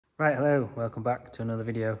Right, hello, welcome back to another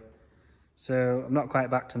video. So I'm not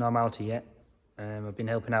quite back to normality yet. I've been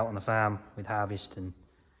helping out on the farm with harvest and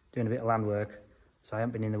doing a bit of land work, so I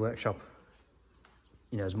haven't been in the workshop,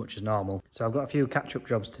 as much as normal. So I've got a few catch-up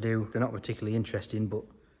jobs to do. They're not particularly interesting, but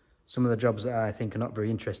some of the jobs that I think are not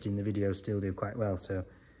very interesting, the videos still do quite well. So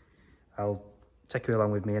I'll take you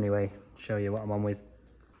along with me anyway, show you what I'm on with.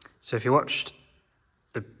 So if you watched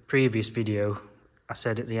the previous video, I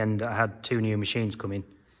said at the end that I had 2 new machines coming.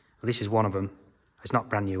 Well, this is one of them. It's not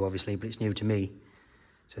brand new, obviously, but it's new to me.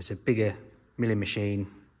 So it's a bigger milling machine,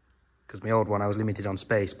 because my old one I was limited on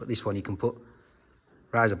space, but this one you can put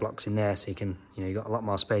riser blocks in there, so you can, you've got a lot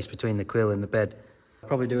more space between the quill and the bed. I'll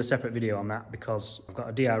probably do a separate video on that because I've got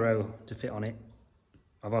a DRO to fit on it.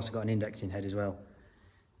 I've also got an indexing head as well.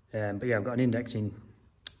 But yeah, I've got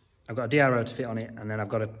a DRO to fit on it, and then I've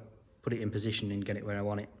got to put it in position and get it where I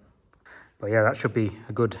want it. But yeah, that should be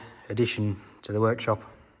a good addition to the workshop.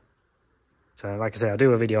 So like I say, I'll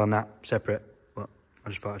do a video on that separate, but I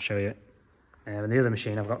just thought I'd show you it. And the other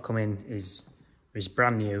machine I've got coming is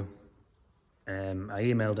brand new. I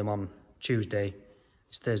emailed them on Tuesday.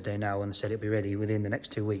 It's Thursday now, and they said it'll be ready within the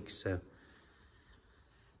next 2 weeks. So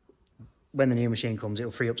when the new machine comes,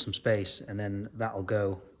 it'll free up some space, and then that'll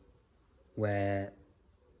go where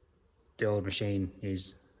the old machine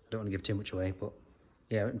is. I don't want to give too much away, but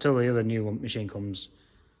yeah, until the other new machine comes,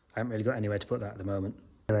 I haven't really got anywhere to put that at the moment.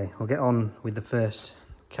 Anyway, I'll get on with the first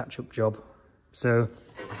catch-up job. So,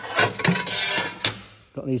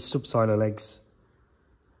 got these subsoiler legs.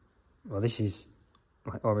 Well, this is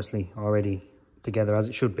obviously already together as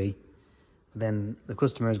it should be. But then the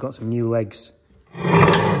customer has got some new legs. He's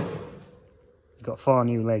got 4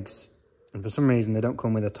 new legs, and for some reason they don't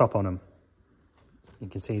come with a top on them. You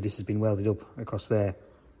can see this has been welded up across there.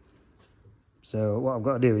 So what I've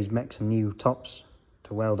got to do is make some new tops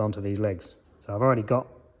to weld onto these legs. So I've already got,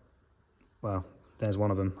 well, there's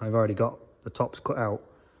one of them. I've already got the tops cut out.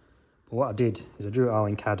 But what I did is I drew it all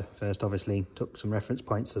in CAD first, obviously. Took some reference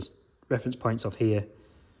points off here,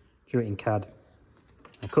 drew it in CAD.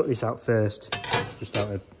 I cut this out first, just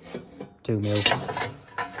out of 2mm.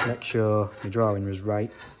 Make sure my drawing was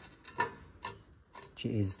right, which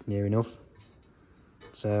it is near enough.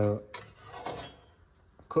 So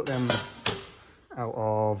cut them out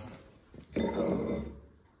of, can't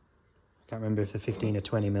remember if they're 15 or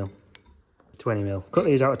 20mm. 20mm. Cut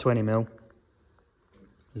these out of 20mm.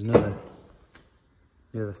 There's the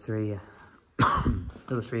other 3. The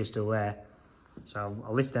other 3 are still there. So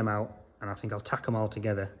I'll lift them out, and I think I'll tack them all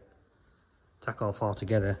together. Tack all 4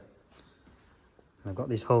 together. And I've got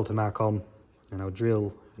this hole to mark on, and I'll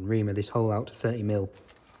drill and reamer this hole out to 30mm.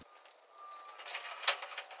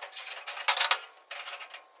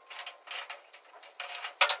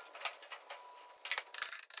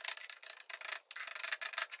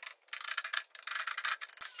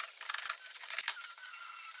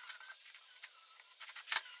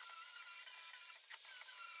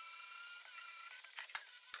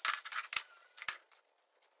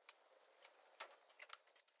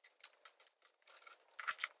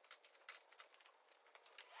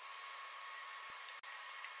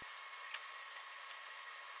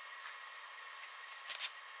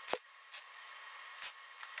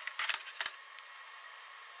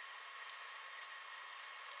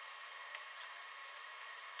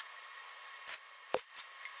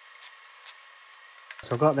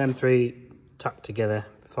 So I've got them 3 tacked together.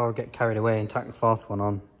 Before I get carried away and tack the 4th one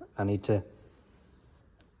on, I need to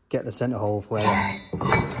get the centre hole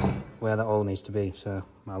where that hole needs to be. So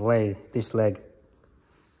I'll lay this leg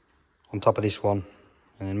on top of this one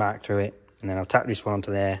and then mark through it, and then I'll tack this one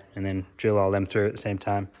onto there and then drill all them through at the same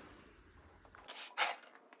time.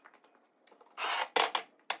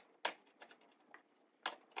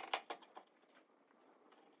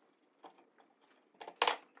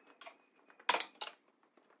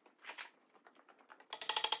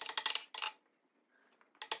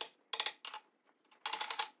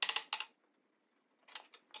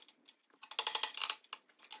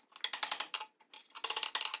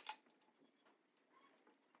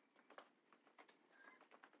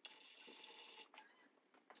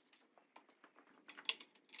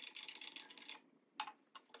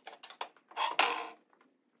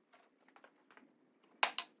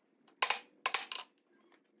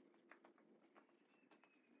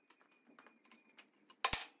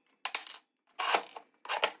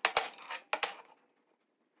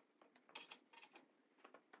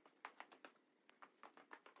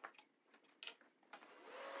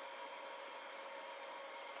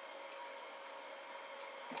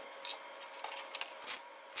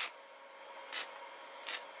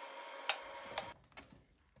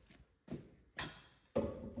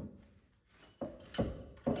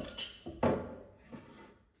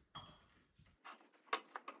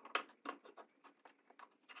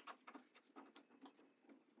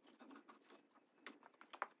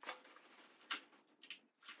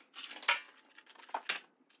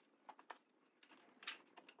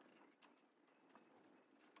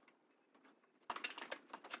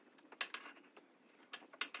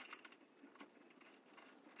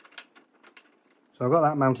 So I've got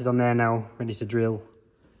that mounted on there now, ready to drill.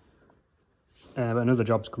 But another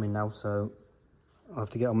job's coming now, so I'll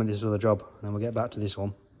have to get on with this other job and then we'll get back to this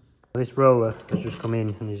one. This roller has just come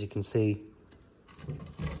in, and as you can see,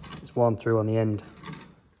 it's worn through on the end.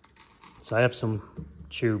 So I have some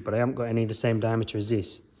tube, but I haven't got any of the same diameter as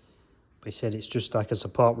this. But he said it's just like a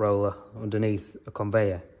support roller underneath a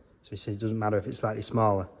conveyor. So he says it doesn't matter if it's slightly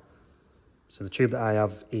smaller. So the tube that I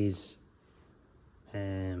have is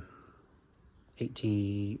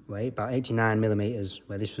about 89 millimeters,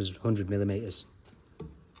 where this was 100 millimeters.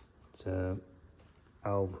 So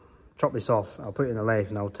I'll chop this off, I'll put it in the lathe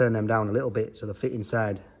and I'll turn them down a little bit so they'll fit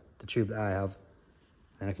inside the tube that I have.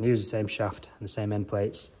 And I can use the same shaft and the same end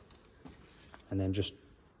plates, and then just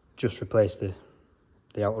replace the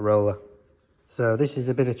outer roller. So this is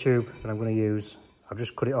a bit of tube that I'm going to use. I've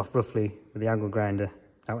just cut it off roughly with the angle grinder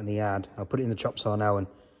out in the yard. I'll put it in the chop saw now and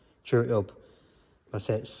chew it up. I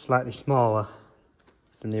say it's slightly smaller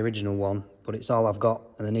than the original one, but it's all I've got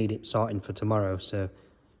and I need it sorting for tomorrow, so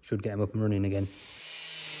should get them up and running again.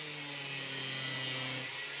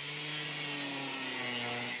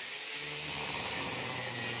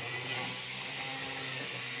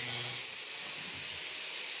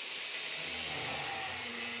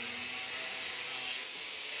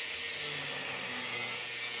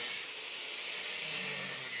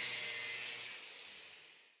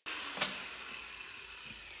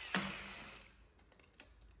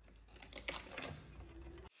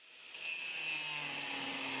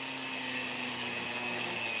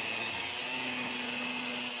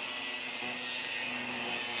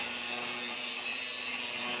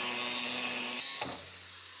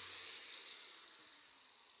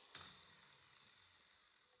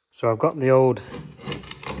 So I've got the old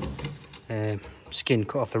skin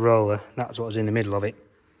cut off the roller. That's what was in the middle of it.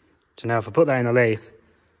 So now if I put that in the lathe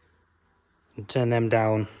and turn them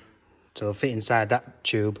down so they'll fit inside that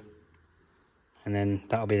tube, and then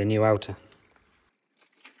that'll be the new outer.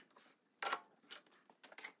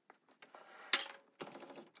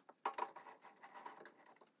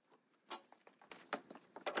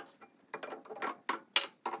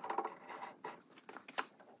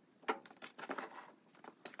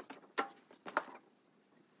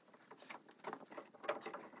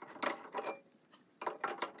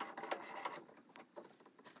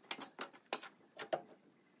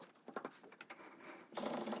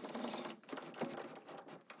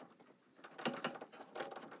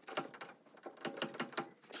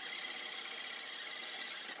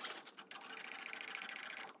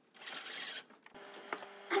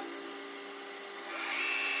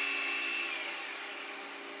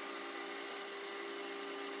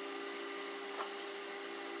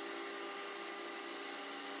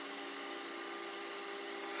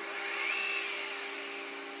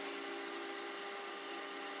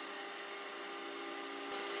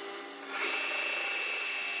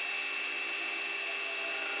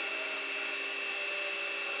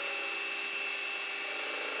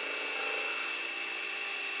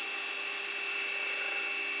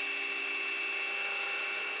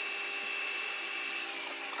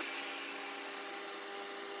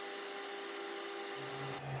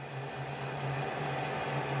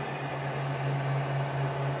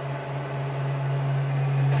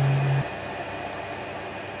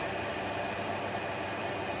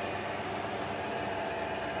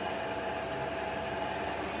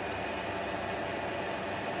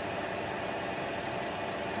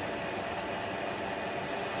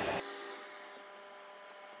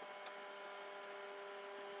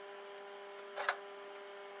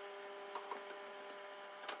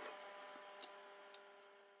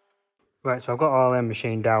 Right, so I've got all them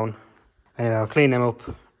machined down. Anyway, I'll clean them up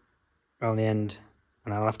around the end,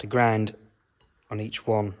 and I'll have to grind on each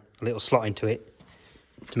one a little slot into it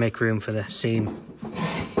to make room for the seam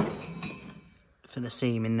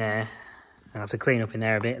in there. I'll have to clean up in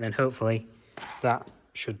there a bit, and then hopefully that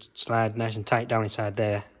should slide nice and tight down inside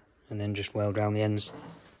there, and then just weld around the ends.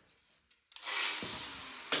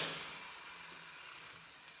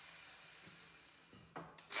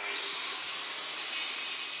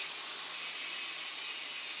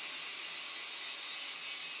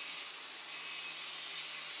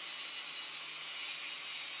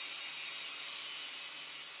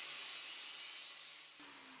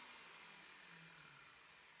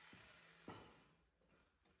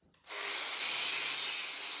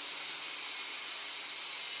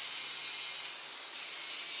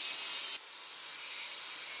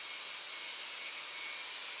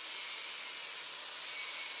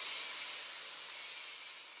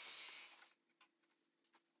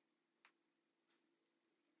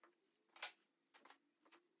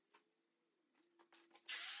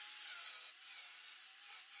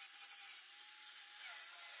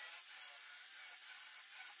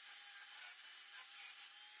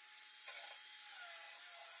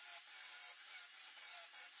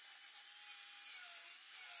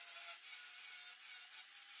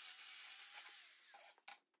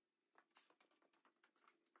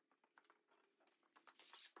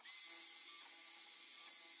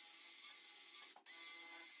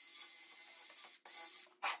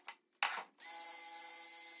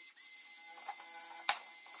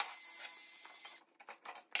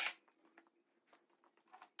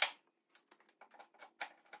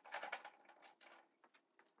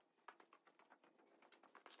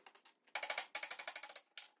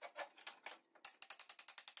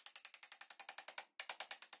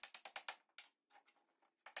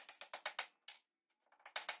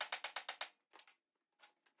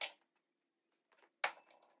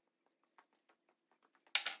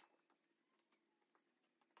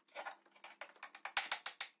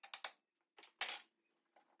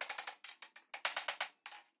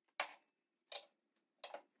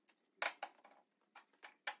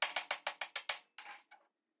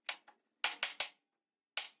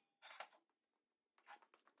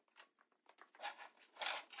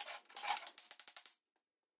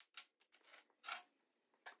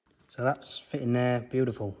 So that's fitting there,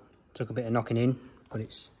 beautiful. Took a bit of knocking in, but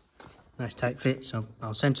it's a nice tight fit. So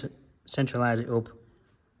I'll centralise it up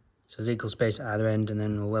so there's equal space at either end, and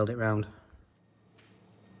then we'll weld it round.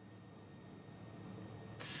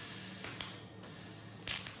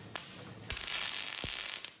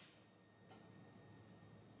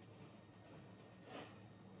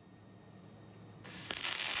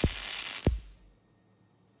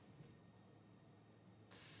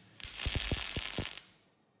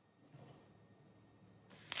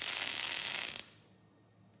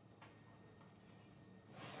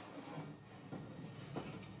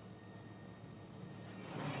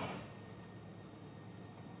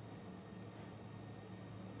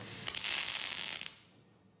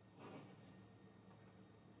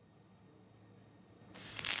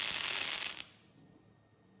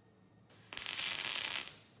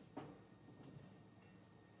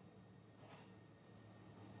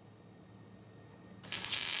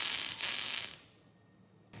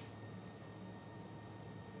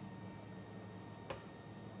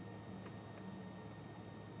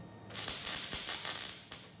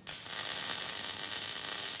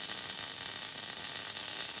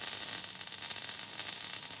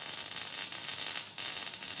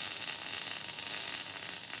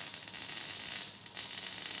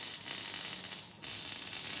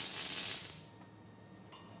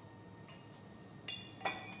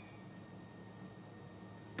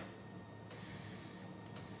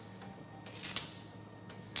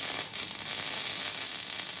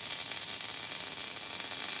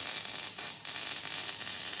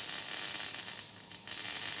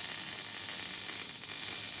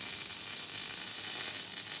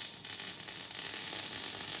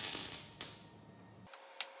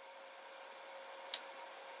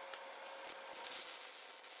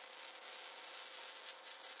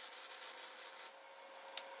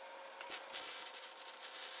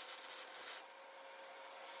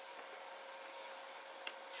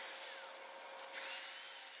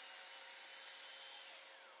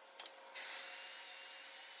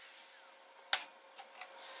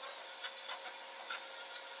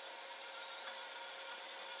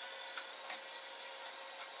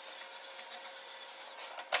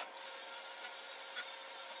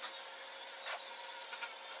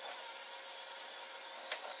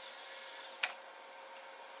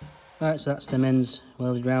 Right, so that's the ends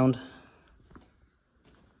welded round.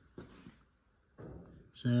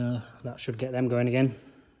 So that should get them going again.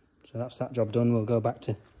 So that's that job done. We'll go back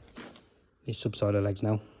to these subsoiler legs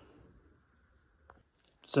now.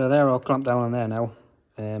 So they're all clamped down on there now.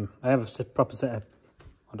 I have a proper set of,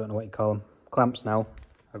 I don't know what you call them, clamps now.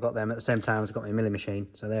 I got them at the same time as I got my milling machine,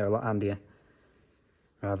 so they're a lot handier.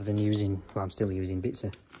 Rather than using, well, I'm still using bits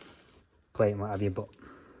of plate and what have you, but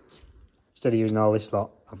instead of using all this lot,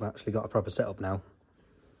 I've actually got a proper setup now.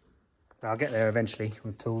 I'll get there eventually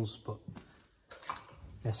with tools, but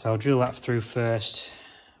yeah, so I'll drill that through first.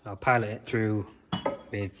 I'll pilot it through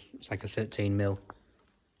with, it's like a 13mm.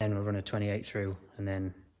 Then we'll run a 28 through, and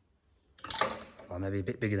then, or maybe a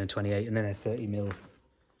bit bigger than 28, and then a 30mm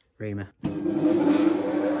reamer.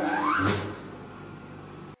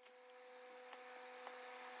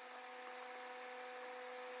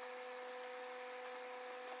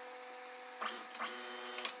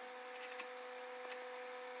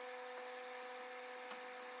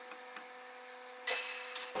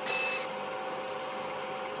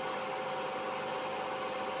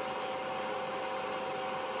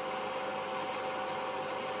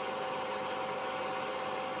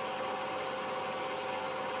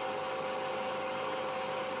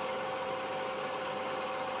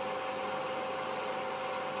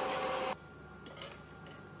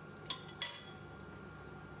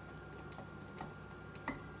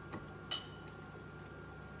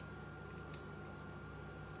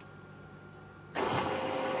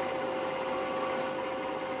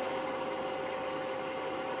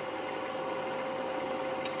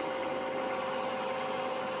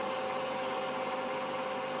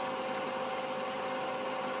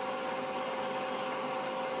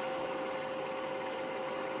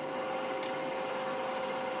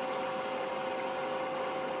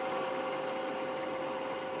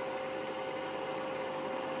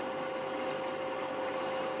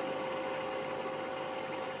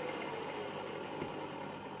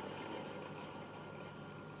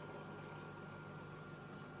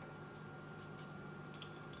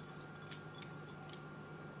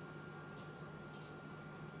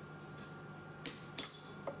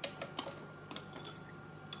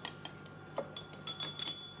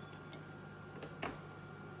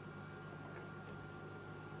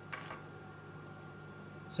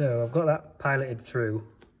 So I've got that piloted through,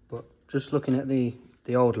 but just looking at the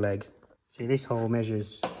the old leg. See, this hole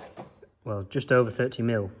measures, well, just over 30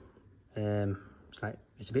 mil.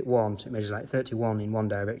 It's a bit worn, so it measures like 31 in one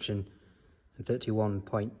direction and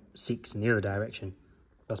 31.6 in the other direction.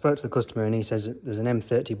 I spoke to the customer and he says that there's an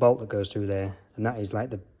M30 bolt that goes through there, and that is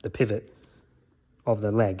like the pivot of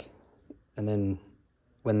the leg. And then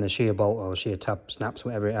when the shear bolt or the shear tab snaps,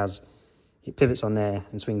 whatever it has, it pivots on there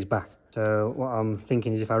and swings back. So what I'm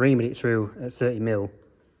thinking is if I reamed it through at 30 mil,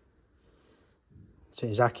 so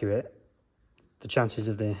it's accurate, the chances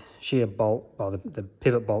of the shear bolt or the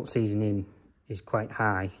pivot bolt seizing in is quite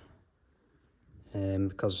high,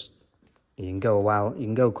 because you can go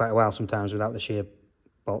quite a while sometimes without the shear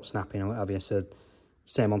bolt snapping or what have you. So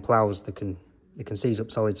same on ploughs, they can seize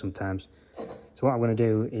up solid sometimes. So what I'm going to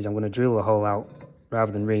do is I'm going to drill the hole out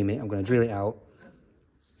rather than ream it. I'm going to drill it out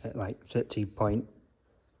at like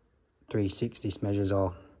 30.360 this measures,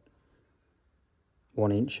 or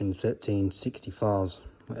 1 inch and 13/64,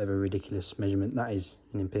 whatever ridiculous measurement that is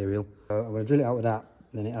in imperial. So I'm going to drill it out with that.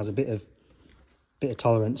 Then it has a bit of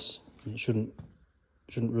tolerance, and it shouldn't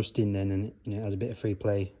rust in then, and it has a bit of free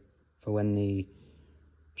play for when the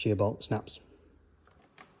shear bolt snaps.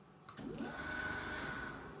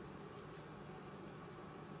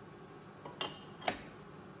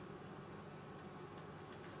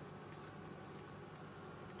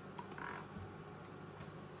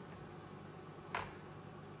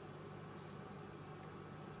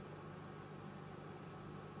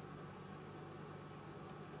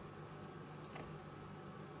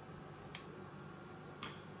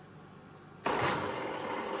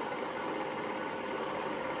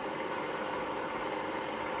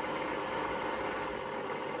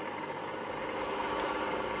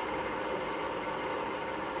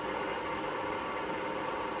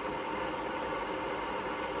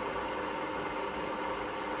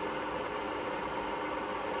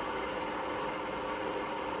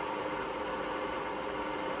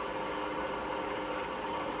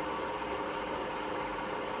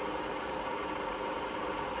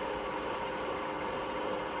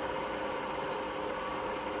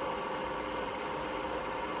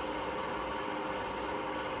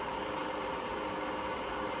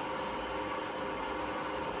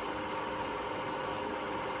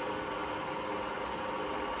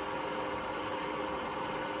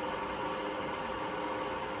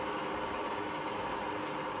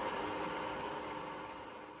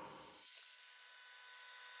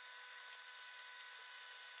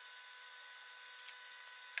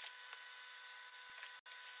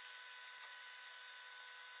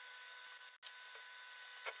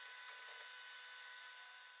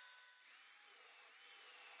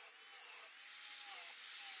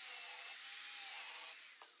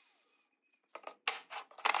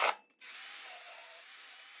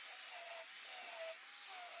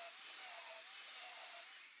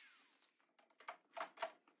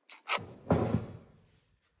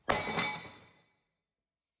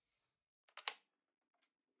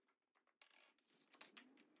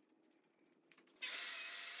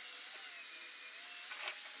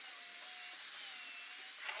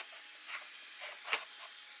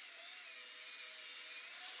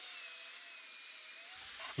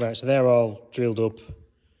 Right, so they're all drilled up.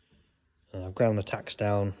 I've ground the tacks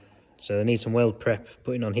down, so they need some weld prep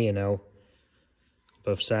putting on here now,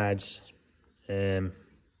 both sides. Doesn't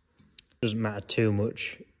matter too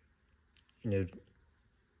much,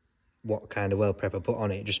 what kind of weld prep I put on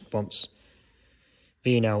it. It just wants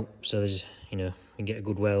V'ing out, so there's, you can get a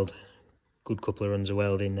good weld, good couple of runs of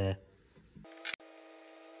weld in there.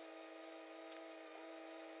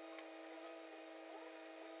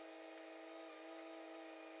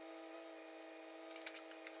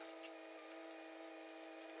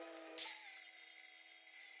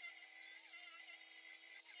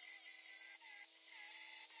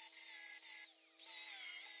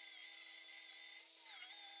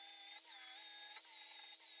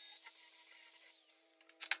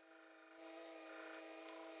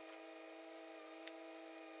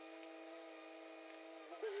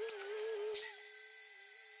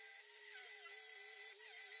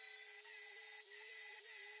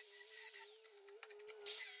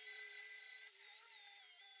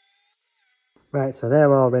 Right, so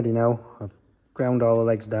they're all ready now. I've ground all the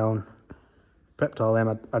legs down, prepped all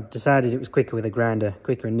them. I decided it was quicker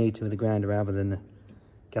and neater with a grinder rather than the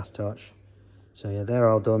gas torch. So yeah, they're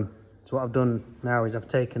all done. So what I've done now is I've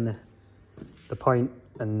taken the point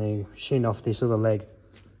and the shin off this other leg,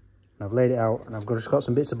 and I've laid it out, and I've just got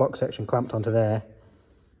some bits of box section clamped onto there.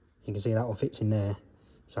 You can see that all fits in there,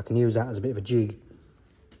 so I can use that as a bit of a jig.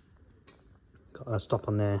 Got that stop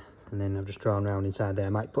on there, and then I've just drawn around inside there. I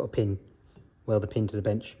might put a pin, weld a pin to the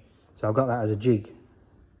bench. So I've got that as a jig,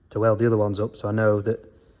 to weld the other ones up, so I know that,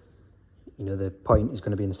 you know, the point is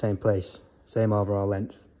going to be in the same place, same overall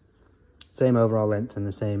length and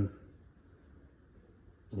the same,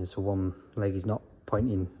 you know, so one leg is not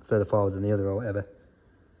pointing further forward than the other or whatever.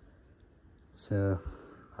 So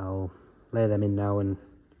I'll lay them in now and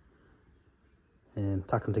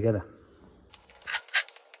tack them together.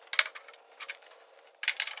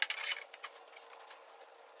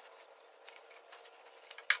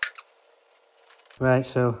 Right,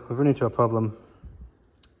 so we've run into a problem.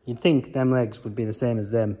 You'd think them legs would be the same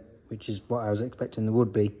as them, which is what I was expecting they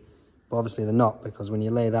would be, but obviously they're not, because when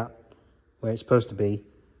you lay that where it's supposed to be,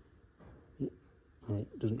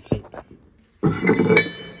 it doesn't fit.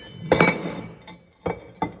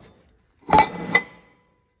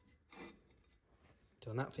 So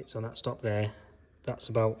when that fits on that stop there, that's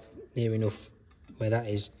about near enough where that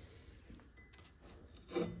is.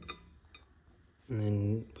 And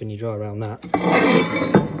then when you draw around that,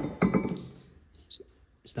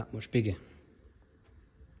 it's that much bigger.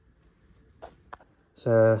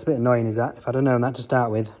 So it's a bit annoying is that, if I'd have known that to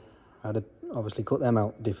start with, I'd have obviously cut them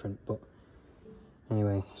out different, but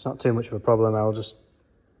anyway, it's not too much of a problem. I'll just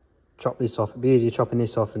chop this off. It'll be easier chopping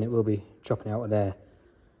this off than it will be chopping out of there.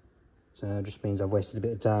 So it just means I've wasted a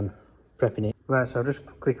bit of time prepping it. Right, so I'll just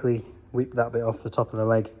quickly whip that bit off the top of the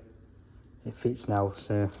leg. It fits now,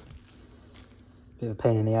 so bit of a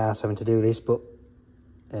pain in the ass having to do this, but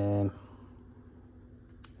yeah,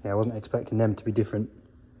 I wasn't expecting them to be different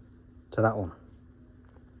to that one.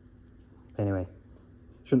 Anyway,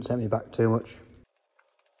 shouldn't set me back too much.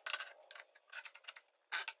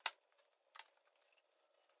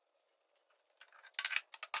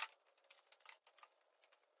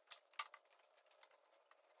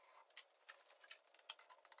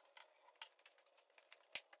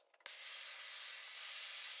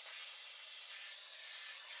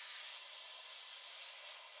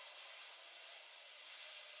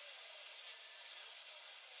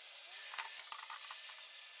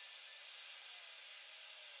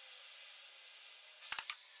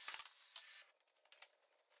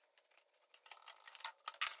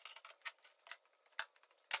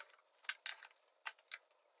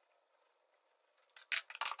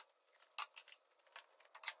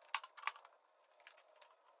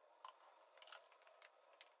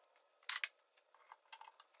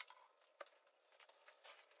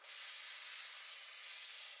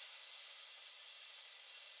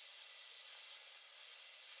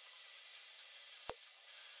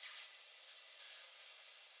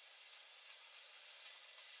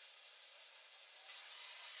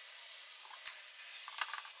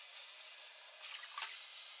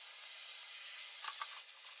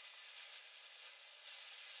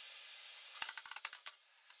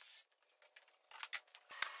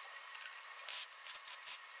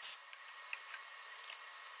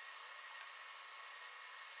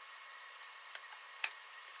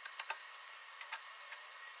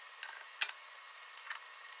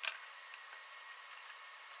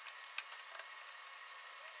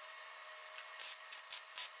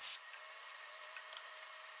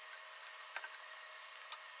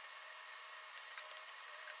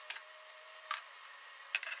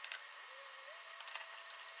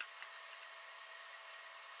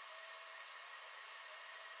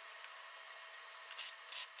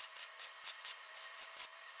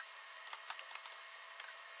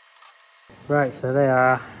 Right, so they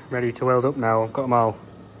are ready to weld up now. I've got them all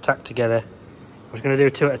tacked together. I was going to do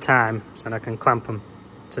 2 at a time so then I can clamp them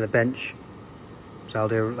to the bench. So I'll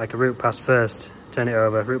do like a root pass first, turn it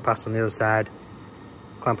over, root pass on the other side,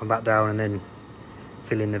 clamp them back down and then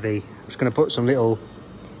fill in the V. I'm just going to put some little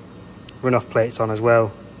run-off plates on as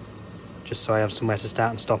well, just so I have somewhere to start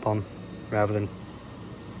and stop on rather than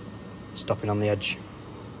stopping on the edge.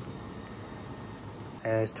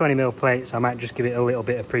 It's 20mm plate, so I might just give it a little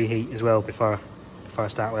bit of preheat as well before I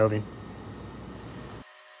start welding.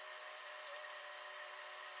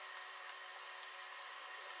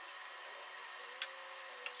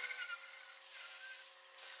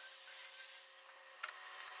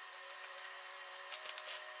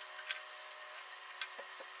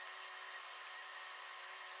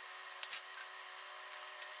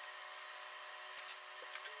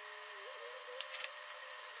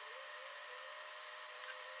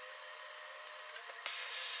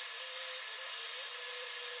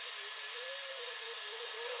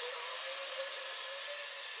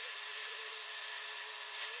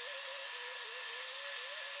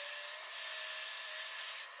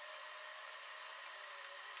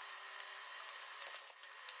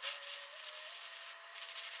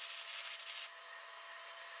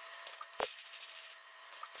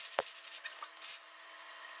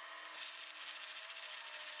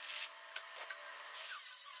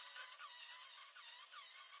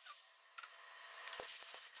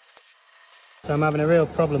 So I'm having a real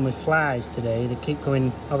problem with flies today. They keep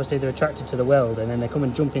coming, obviously they're attracted to the weld, and then they come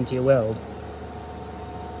and jump into your weld.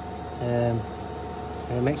 And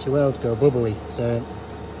it makes your weld go bubbly, so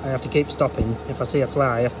I have to keep stopping. If I see a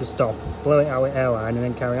fly, I have to stop, blow it out with airline, and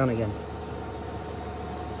then carry on again.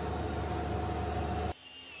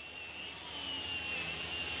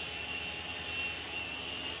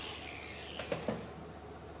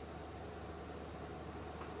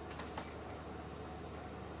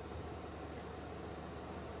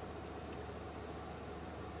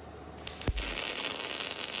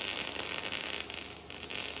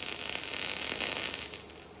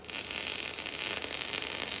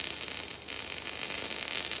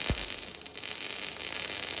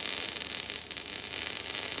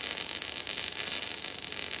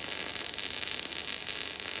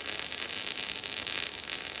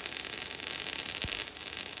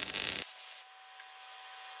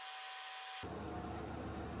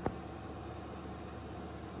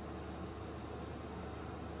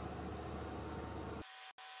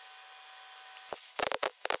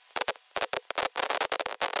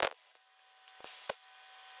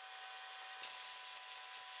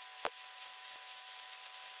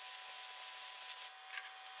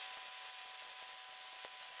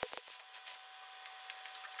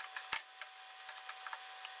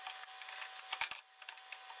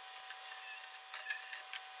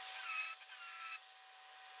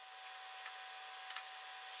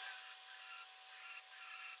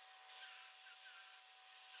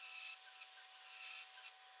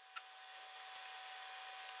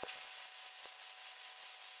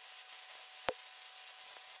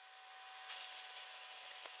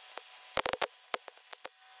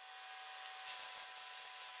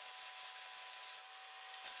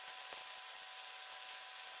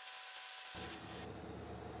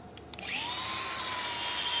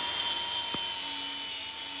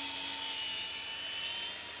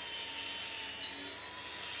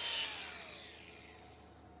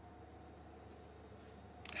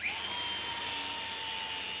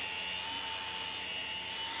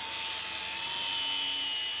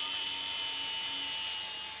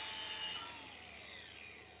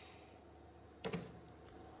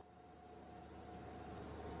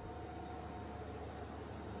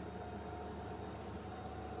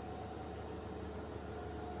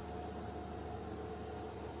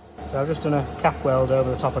 So I've just done a cap weld over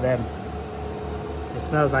the top of them. It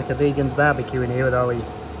smells like a vegan's barbecue in here with all these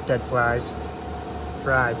dead flies,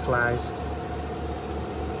 fried flies.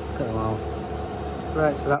 Look at them all.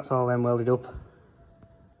 Right, so that's all them welded up.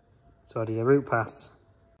 So I did a root pass,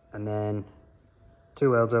 and then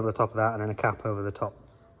 2 welds over the top of that, and then a cap over the top.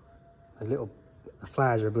 The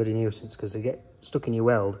flies are a bloody nuisance because they get stuck in your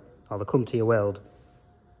weld, or they come to your weld,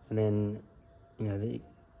 and then, you know, it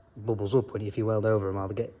bubbles up if you weld over them, or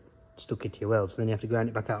they get stuck into your weld, so then you have to grind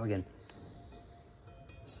it back out again.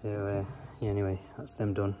 So yeah, anyway, that's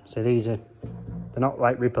them done. So they're not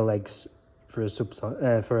like ripper legs for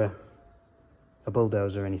a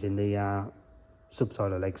bulldozer or anything. They are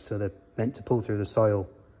subsoiler legs, so they're meant to pull through the soil.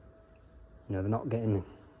 You know, they're not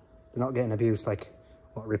getting abused like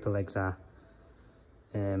what ripper legs are.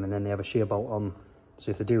 And then they have a shear bolt on, so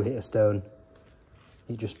if they do hit a stone,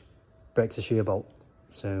 it just breaks the shear bolt.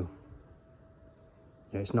 So,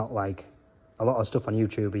 you know, it's not like a lot of stuff on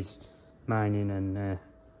YouTube is mining and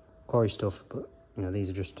quarry stuff, but you know, these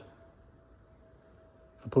are just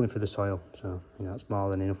for pulling through the soil. So, you know, that's more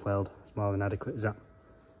than enough weld. It's more than adequate as that.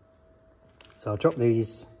 So I'll drop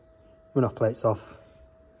these run-off plates off,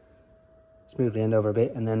 smooth the end over a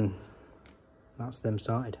bit, and then that's them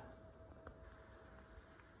sorted.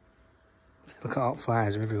 So look at all the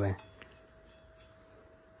flies are everywhere.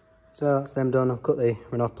 So that's them done. I've cut the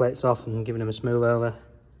run-off plates off and given them a smooth over.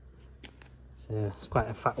 So it's quite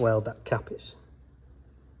a fat weld, that cap. It's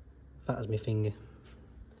fat as my finger.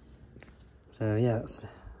 So yeah,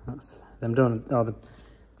 that's them done. Oh,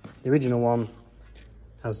 the original one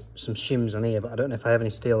has some shims on here, but I don't know if I have any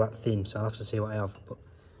steel that thin, so I'll have to see what I have. But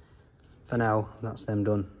for now, that's them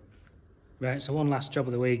done. Right, so one last job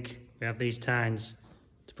of the week. We have these tines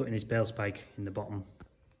to put in this bale spike in the bottom.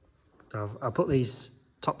 So I put these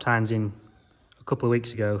top tines in a couple of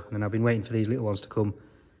weeks ago, and then I've been waiting for these little ones to come,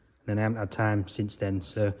 and then I haven't had time since then.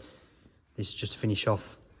 So this is just to finish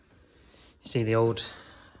off. You see the old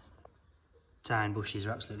tine bushes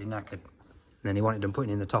are absolutely knackered, and then he wanted them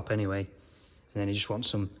putting in the top anyway, and then he just wants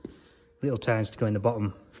some little tines to go in the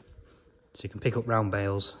bottom so you can pick up round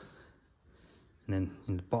bales, and then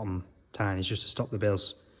in the bottom tine is just to stop the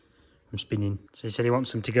bales from spinning. So he said he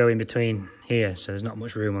wants them to go in between here, so there's not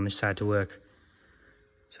much room on this side to work.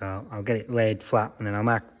 So I'll get it laid flat, and then I'll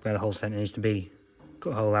mark where the hole centre needs to be,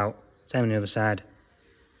 cut a hole out, Same on the other side.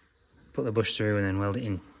 Put the bush through and then weld it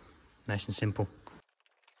in. Nice and simple.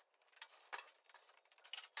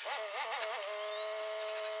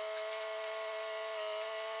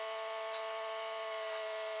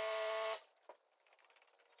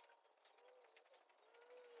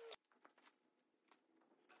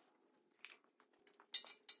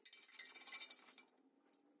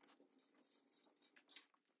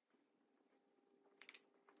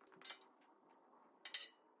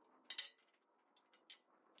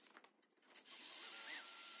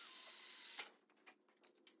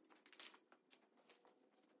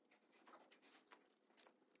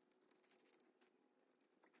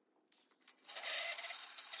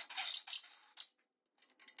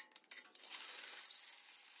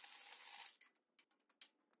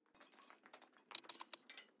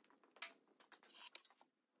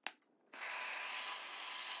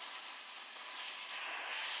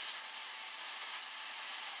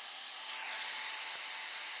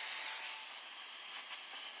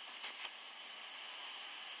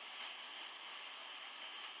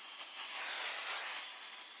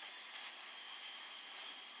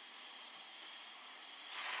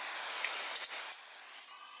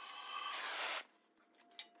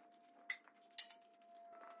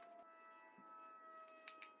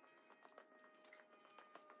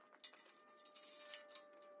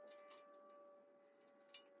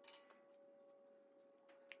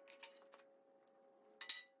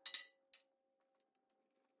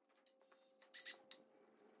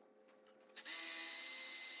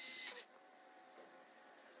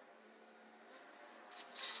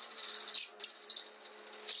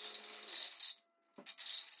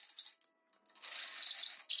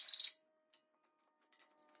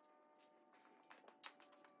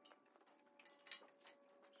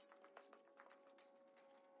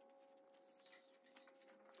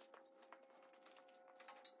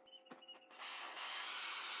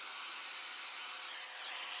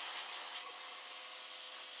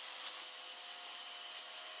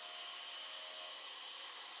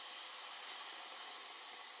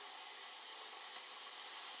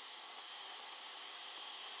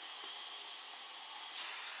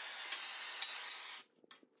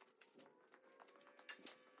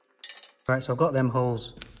 Right, so I've got them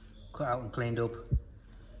holes cut out and cleaned up.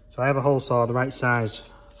 So I have a hole saw the right size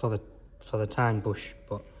for the tine bush,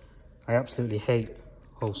 but I absolutely hate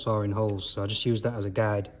hole sawing holes, so I just use that as a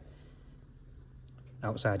guide,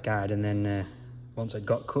 outside guide, and then once it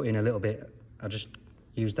got cut in a little bit, I just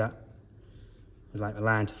use that as like a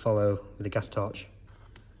line to follow with a gas torch.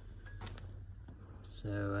 So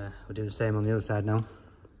we'll do the same on the other side now.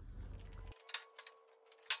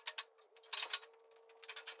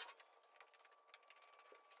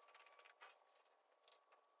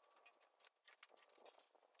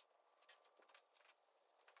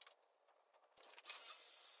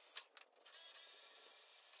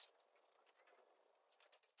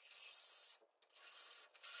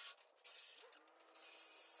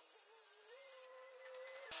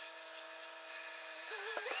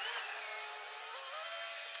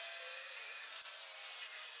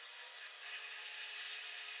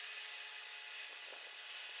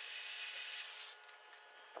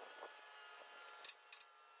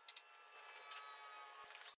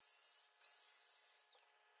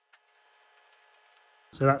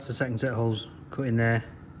 So that's the second set of holes cut in there.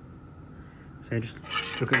 So just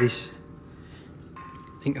look at this.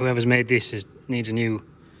 I think whoever's made this needs a new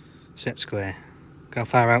set square. Look how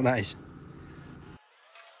far out that is.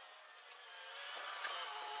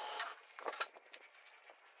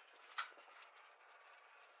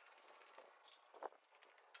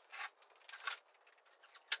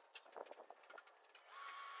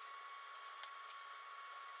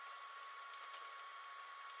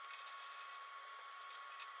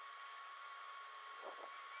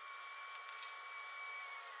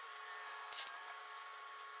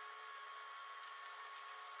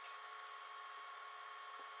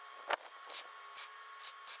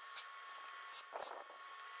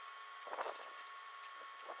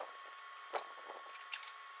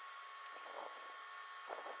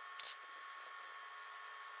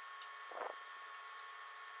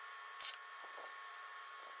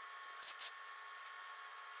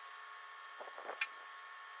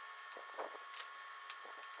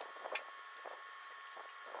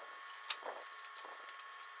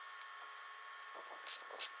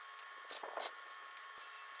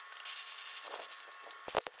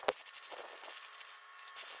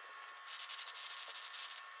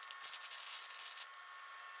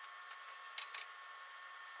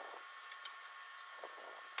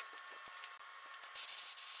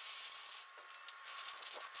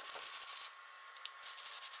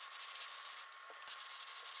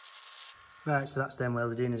 Right, so that's then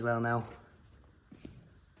welded in as well now.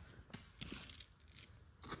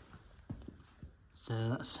 So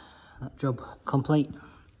that's that job complete.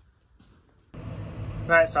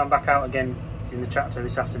 Right, so I'm back out again in the tractor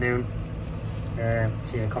this afternoon.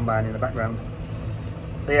 Seeing a combine in the background.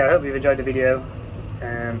 So yeah, I hope you've enjoyed the video.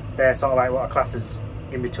 They're sort of like what I class as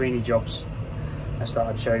in-betweeny jobs. I just thought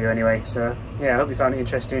I'd show you anyway. So yeah, I hope you found it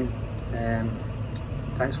interesting.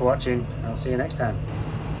 Thanks for watching. I'll see you next time.